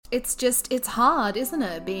it's hard, isn't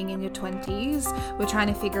it? Being in your 20s, we're trying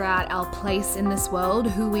to figure out our place in this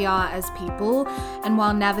world, who we are as people, and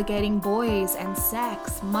while navigating boys and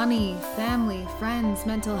sex, money, family, friends,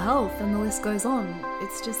 mental health, and the list goes on.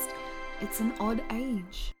 It's an odd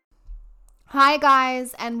age. Hi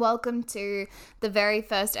guys, and welcome to the very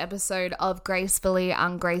first episode of Gracefully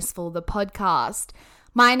Ungraceful, the podcast.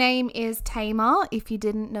 My name is Tamar, if you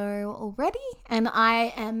didn't know already, and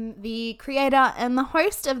I am the creator and the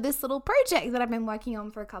host of this little project that I've been working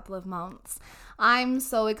on for a couple of months. I'm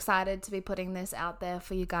so excited to be putting this out there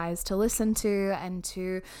for you guys to listen to and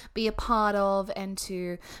to be a part of and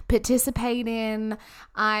to participate in.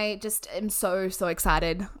 I just am so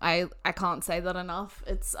excited. I can't say that enough.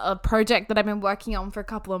 It's a project that I've been working on for a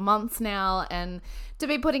couple of months now, and to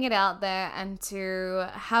be putting it out there and to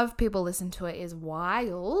have people listen to it is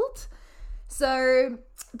wild. So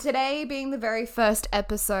today being the very first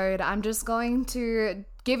episode, I'm just going to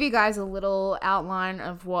give you guys a little outline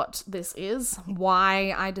of what this is,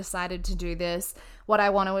 why I decided to do this, what I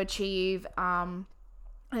want to achieve, and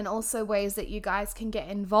also ways that you guys can get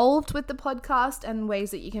involved with the podcast and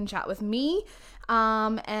ways that you can chat with me.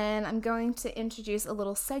 And I'm going to introduce a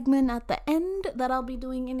little segment at the end that I'll be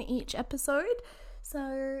doing in each episode.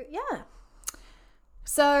 So, yeah.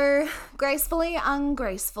 So, Gracefully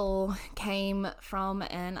Ungraceful came from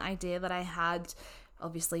an idea that I had,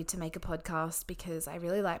 obviously, to make a podcast because I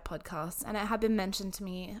really like podcasts, and it had been mentioned to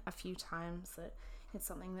me a few times that it's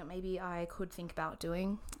something that maybe I could think about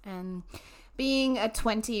doing. And being a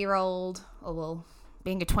 20-year-old, or well,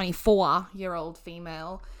 being a 24-year-old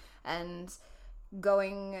female and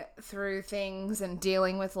going through things and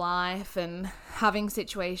dealing with life and having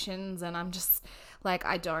situations, and I'm just like,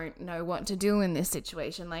 I don't know what to do in this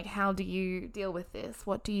situation. Like, how do you deal with this?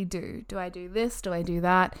 What do you do? Do I do this? Do I do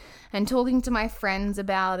that? And talking to my friends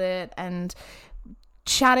about it and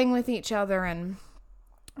chatting with each other and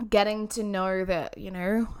getting to know that, you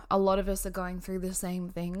know, a lot of us are going through the same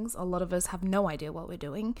things. A lot of us have no idea what we're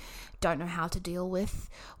doing, don't know how to deal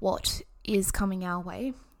with what is coming our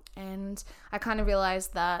way. And I kind of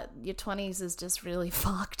realized that your 20s is just really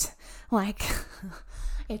fucked. Like,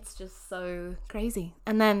 it's just so crazy.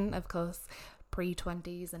 And then, of course,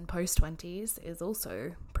 pre-20s and post-20s is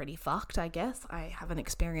also pretty fucked, I guess. I haven't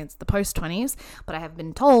experienced the post-20s, but I have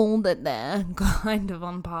been told that they're kind of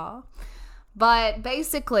on par. But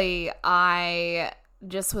basically, I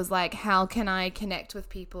just was like, how can I connect with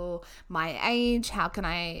people my age? How can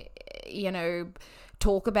I,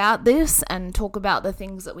 talk about this and talk about the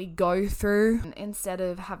things that we go through instead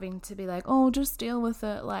of having to be like, oh, just deal with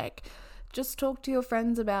it. Like, just talk to your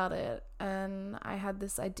friends about it. And I had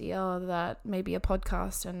this idea that maybe a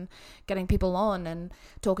podcast and getting people on and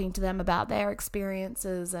talking to them about their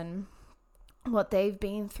experiences and what they've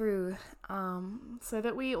been through, so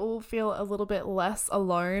that we all feel a little bit less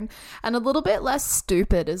alone and a little bit less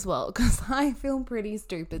stupid as well, because I feel pretty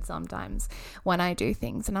stupid sometimes when I do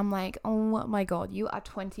things and I'm like, oh my god, you are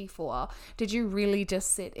 24. Did you really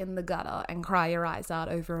just sit in the gutter and cry your eyes out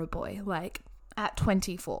over a boy, like, at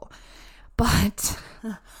 24? But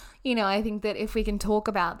I think that if we can talk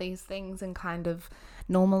about these things and kind of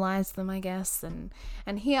normalize them, I guess, and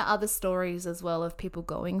hear other stories as well of people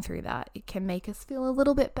going through that, it can make us feel a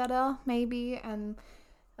little bit better, maybe, and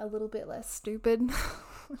a little bit less stupid,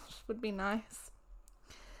 which would be nice.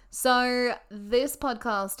 So this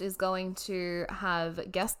podcast is going to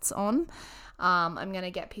have guests on. I'm going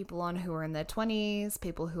to get people on who are in their 20s,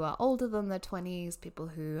 people who are older than their 20s, people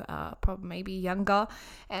who are probably maybe younger,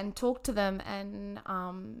 and talk to them and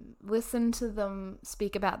listen to them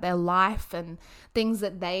speak about their life and things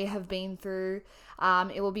that they have been through.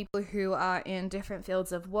 It will be people who are in different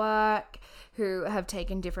fields of work, who have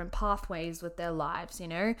taken different pathways with their lives,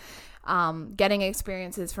 getting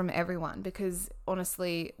experiences from everyone, because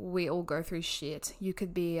honestly, we all go through shit. You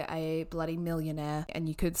could be a bloody millionaire and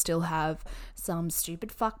you could still have some stupid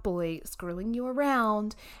fuckboy screwing you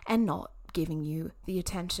around and not giving you the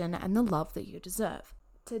attention and the love that you deserve.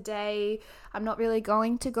 Today, I'm not really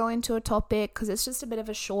going to go into a topic because it's just a bit of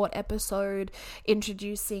a short episode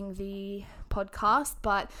introducing the podcast,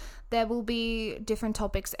 but there will be different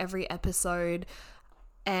topics every episode,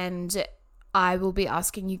 and I will be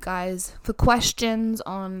asking you guys for questions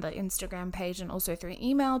on the Instagram page and also through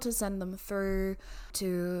email to send them through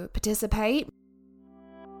to participate.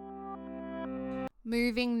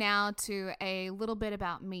 Moving now to a little bit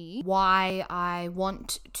about me, why I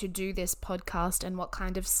want to do this podcast and what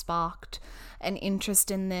kind of sparked an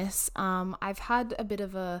interest in this. I've had a bit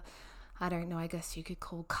of a, I don't know, I guess you could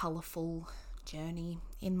call colourful journey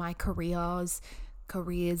in my careers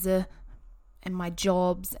and my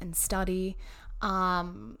jobs and study.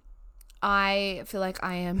 I feel like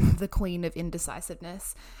I am the queen of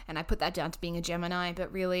indecisiveness, and I put that down to being a Gemini,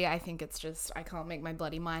 but really I think it's just I can't make my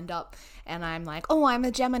bloody mind up, and I'm like, oh, I'm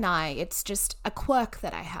a Gemini, it's just a quirk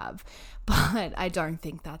that I have. But I don't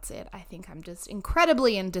think that's it. I think I'm just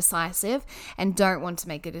incredibly indecisive and don't want to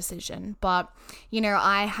make a decision. But,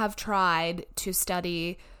 I have tried to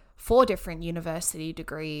study 4 different university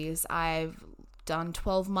degrees. I've done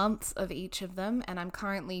 12 months of each of them, and I'm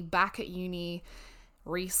currently back at uni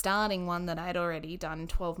restarting one that I'd already done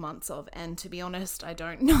 12 months of. And to be honest, I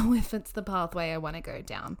don't know if it's the pathway I want to go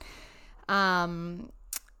down.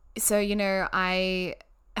 So, I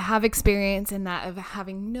have experience in that of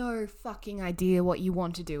having no fucking idea what you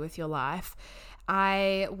want to do with your life.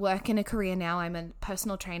 I work in a career now. I'm a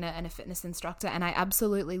personal trainer and a fitness instructor, and I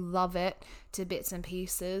absolutely love it to bits and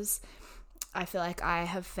pieces. I feel like I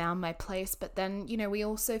have found my place, but then, we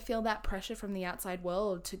also feel that pressure from the outside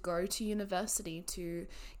world to go to university, to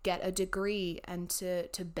get a degree and to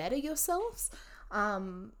better yourselves.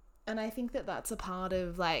 And I think that that's a part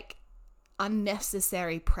of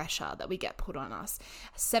unnecessary pressure that we get put on us.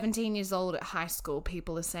 17 years old at high school,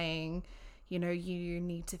 people are saying, you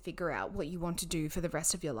need to figure out what you want to do for the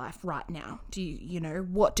rest of your life right now. Do you,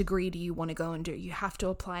 what degree do you want to go and do? You have to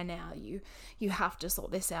apply now. You have to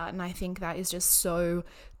sort this out. And I think that is just so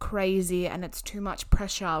crazy, and it's too much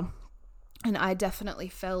pressure. And I definitely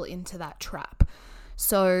fell into that trap.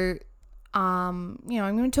 So, I'm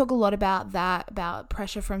going to talk a lot about that, about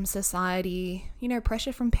pressure from society,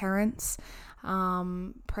 pressure from parents,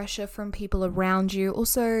 pressure from people around you,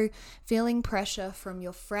 also feeling pressure from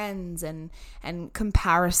your friends and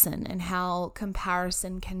comparison, and how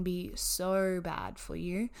comparison can be so bad for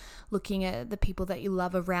you, looking at the people that you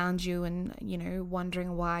love around you and,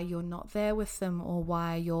 wondering why you're not there with them, or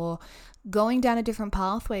why you're going down a different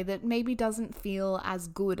pathway that maybe doesn't feel as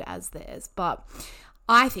good as theirs. But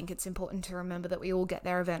I think it's important to remember that we all get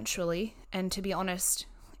there eventually, and to be honest,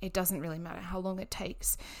 it doesn't really matter how long it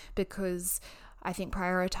takes, because I think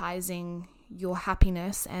prioritizing your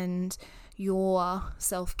happiness and your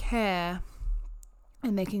self-care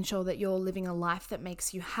and making sure that you're living a life that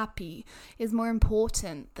makes you happy is more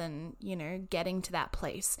important than, getting to that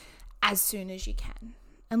place as soon as you can,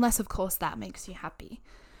 unless of course that makes you happy.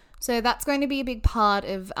 So that's going to be a big part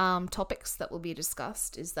of topics that will be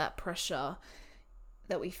discussed, is that pressure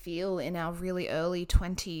that we feel in our really early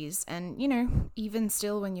 20s, and even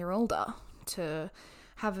still when you're older, to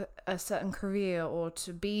have a certain career, or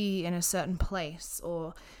to be in a certain place,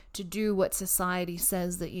 or to do what society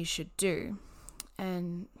says that you should do.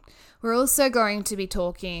 And we're also going to be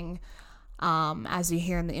talking, as you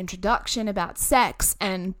hear in the introduction, about sex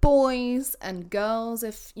and boys and girls.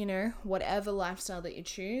 If whatever lifestyle that you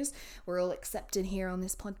choose, we're all accepted here on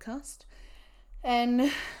this podcast.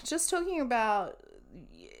 And just talking about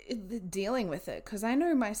dealing with it, because I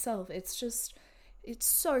know myself, it's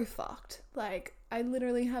so fucked. I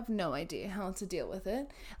literally have no idea how to deal with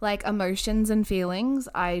it. Emotions and feelings,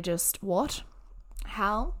 I just, what?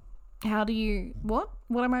 How do you, what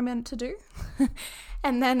am I meant to do?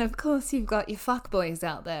 And then of course you've got your fuck boys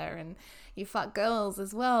out there, and you fuck girls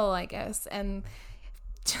as well, I guess. And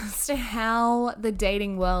just how the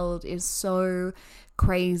dating world is so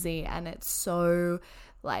crazy, and it's so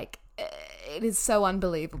it is so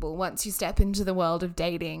unbelievable once you step into the world of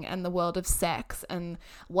dating and the world of sex and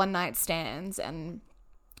one night stands, and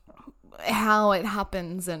how it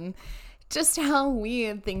happens, and just how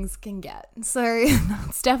weird things can get. So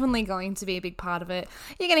that's definitely going to be a big part of it.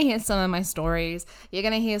 You're going to hear some of my stories. You're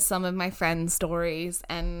going to hear some of my friends' stories,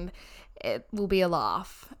 and it will be a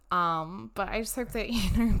laugh. But I just hope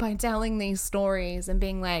that, by telling these stories and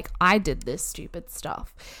being like, I did this stupid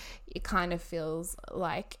stuff, it kind of feels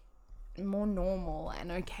like more normal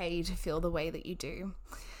and okay to feel the way that you do.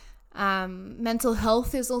 Mental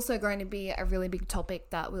health is also going to be a really big topic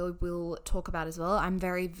that we'll talk about as well. I'm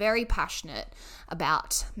very, very passionate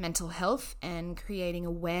about mental health and creating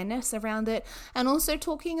awareness around it, and also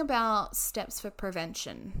talking about steps for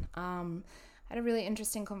prevention. I had a really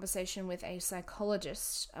interesting conversation with a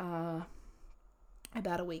psychologist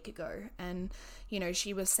about a week ago, and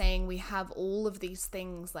she was saying we have all of these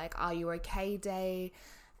things like Are You Okay Day,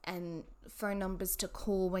 and phone numbers to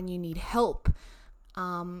call when you need help,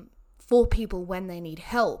 for people when they need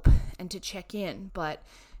help, and to check in. But,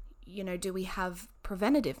 do we have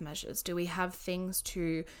preventative measures? Do we have things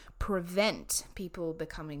to prevent people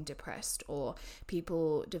becoming depressed or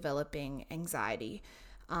people developing anxiety?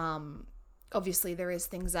 Obviously, there is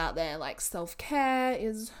things out there like self-care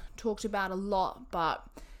is talked about a lot, but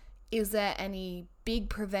is there any big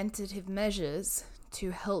preventative measures to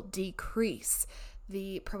help decrease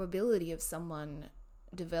the probability of someone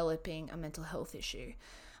developing a mental health issue.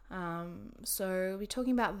 So we're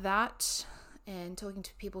talking about that and talking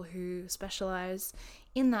to people who specialize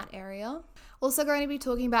in that area. Also going to be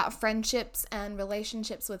talking about friendships and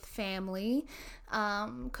relationships with family,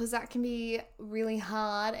 because that can be really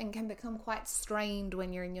hard and can become quite strained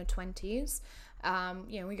when you're in your 20s.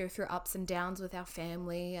 We go through ups and downs with our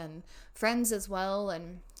family and friends as well,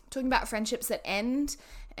 and talking about friendships that end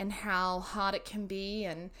and how hard it can be,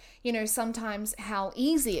 and sometimes how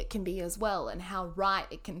easy it can be as well, and how right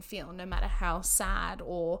it can feel, no matter how sad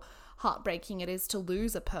or heartbreaking it is to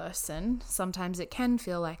lose a person. Sometimes it can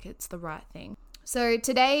feel like it's the right thing. So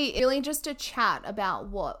today, really just a chat about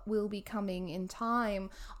what will be coming in time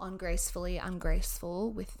on Gracefully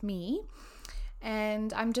Ungraceful with me.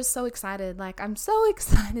 And I'm just so excited. I'm so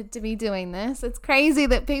excited to be doing this. It's crazy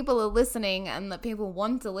that people are listening and that people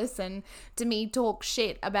want to listen to me talk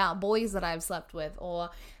shit about boys that I've slept with, or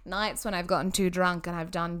nights when I've gotten too drunk and I've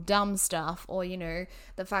done dumb stuff, or,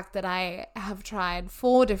 the fact that I have tried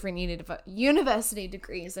 4 different university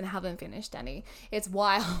degrees and haven't finished any. It's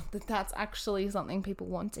wild that that's actually something people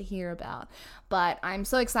want to hear about. But I'm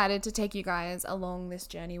so excited to take you guys along this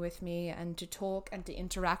journey with me, and to talk and to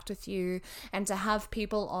interact with you, and to have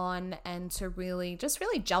people on, and to really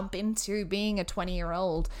jump into being a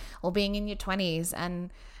 20-year-old or being in your 20s, and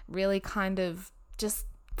really kind of just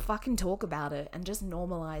fucking talk about it and just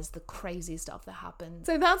normalize the crazy stuff that happens.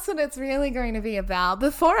 So that's what it's really going to be about.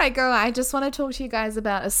 Before I go, I just want to talk to you guys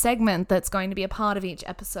about a segment that's going to be a part of each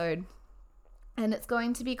episode, and it's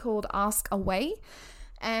going to be called Ask Away.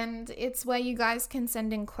 And it's where you guys can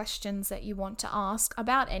send in questions that you want to ask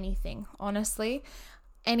about anything, honestly.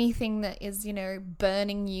 Anything that is,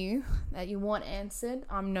 burning you, that you want answered.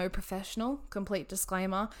 I'm no professional, complete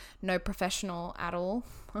disclaimer, no professional at all,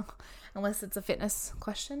 unless it's a fitness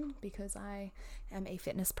question, because I am a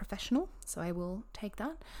fitness professional, so I will take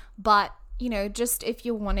that. But, just if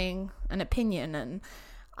you're wanting an opinion, and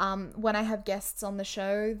when I have guests on the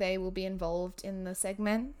show, they will be involved in the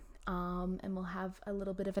segment. And we'll have a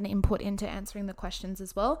little bit of an input into answering the questions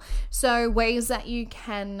as well. So ways that you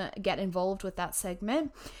can get involved with that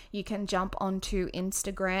segment: you can jump onto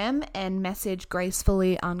Instagram and message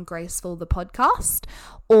Gracefully Ungraceful the podcast,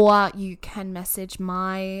 or you can message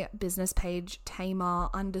my business page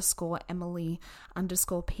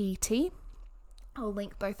Tamar_Emily_PT. I'll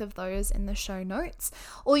link both of those in the show notes.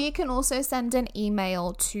 Or you can also send an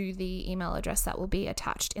email to the email address that will be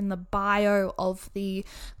attached in the bio of the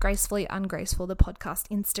Gracefully Ungraceful, the podcast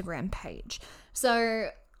Instagram page. So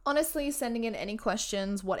honestly, sending in any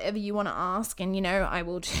questions, whatever you want to ask, and I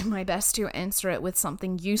will do my best to answer it with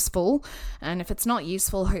something useful. And if it's not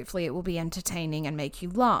useful, hopefully it will be entertaining and make you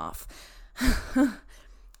laugh.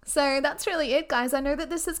 So that's really it, guys. I know that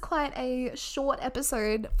this is quite a short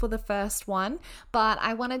episode for the first one, but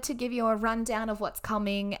I wanted to give you a rundown of what's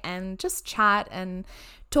coming and just chat and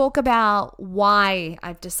talk about why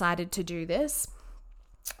I've decided to do this,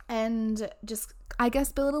 and just, I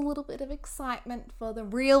guess, build a little bit of excitement for the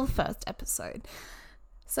real first episode.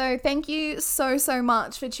 So thank you so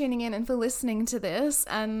much for tuning in and for listening to this,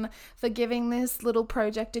 and for giving this little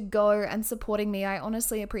project a go and supporting me. I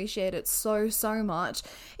honestly appreciate it so much.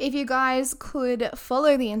 If you guys could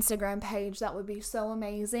follow the Instagram page, that would be so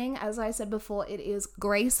amazing. As I said before, it is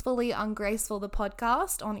Gracefully Ungraceful the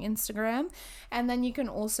podcast on Instagram, and then you can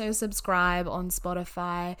also subscribe on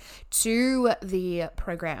Spotify to the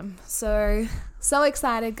program. So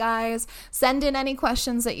excited, guys. Send in any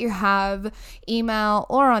questions that you have, email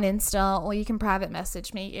or on Insta, or you can private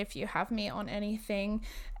message me if you have me on anything.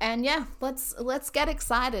 And yeah, let's get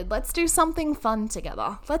excited. Let's do something fun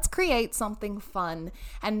together. Let's create something fun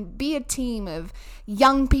and be a team of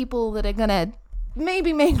young people that are gonna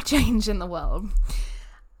maybe make change in the world.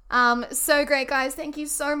 So great, guys. Thank you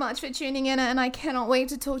so much for tuning in, and I cannot wait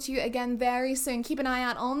to talk to you again very soon. Keep an eye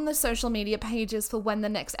out on the social media pages for when the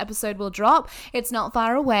next episode will drop. It's not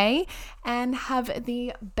far away, and have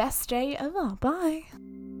the best day ever. Bye.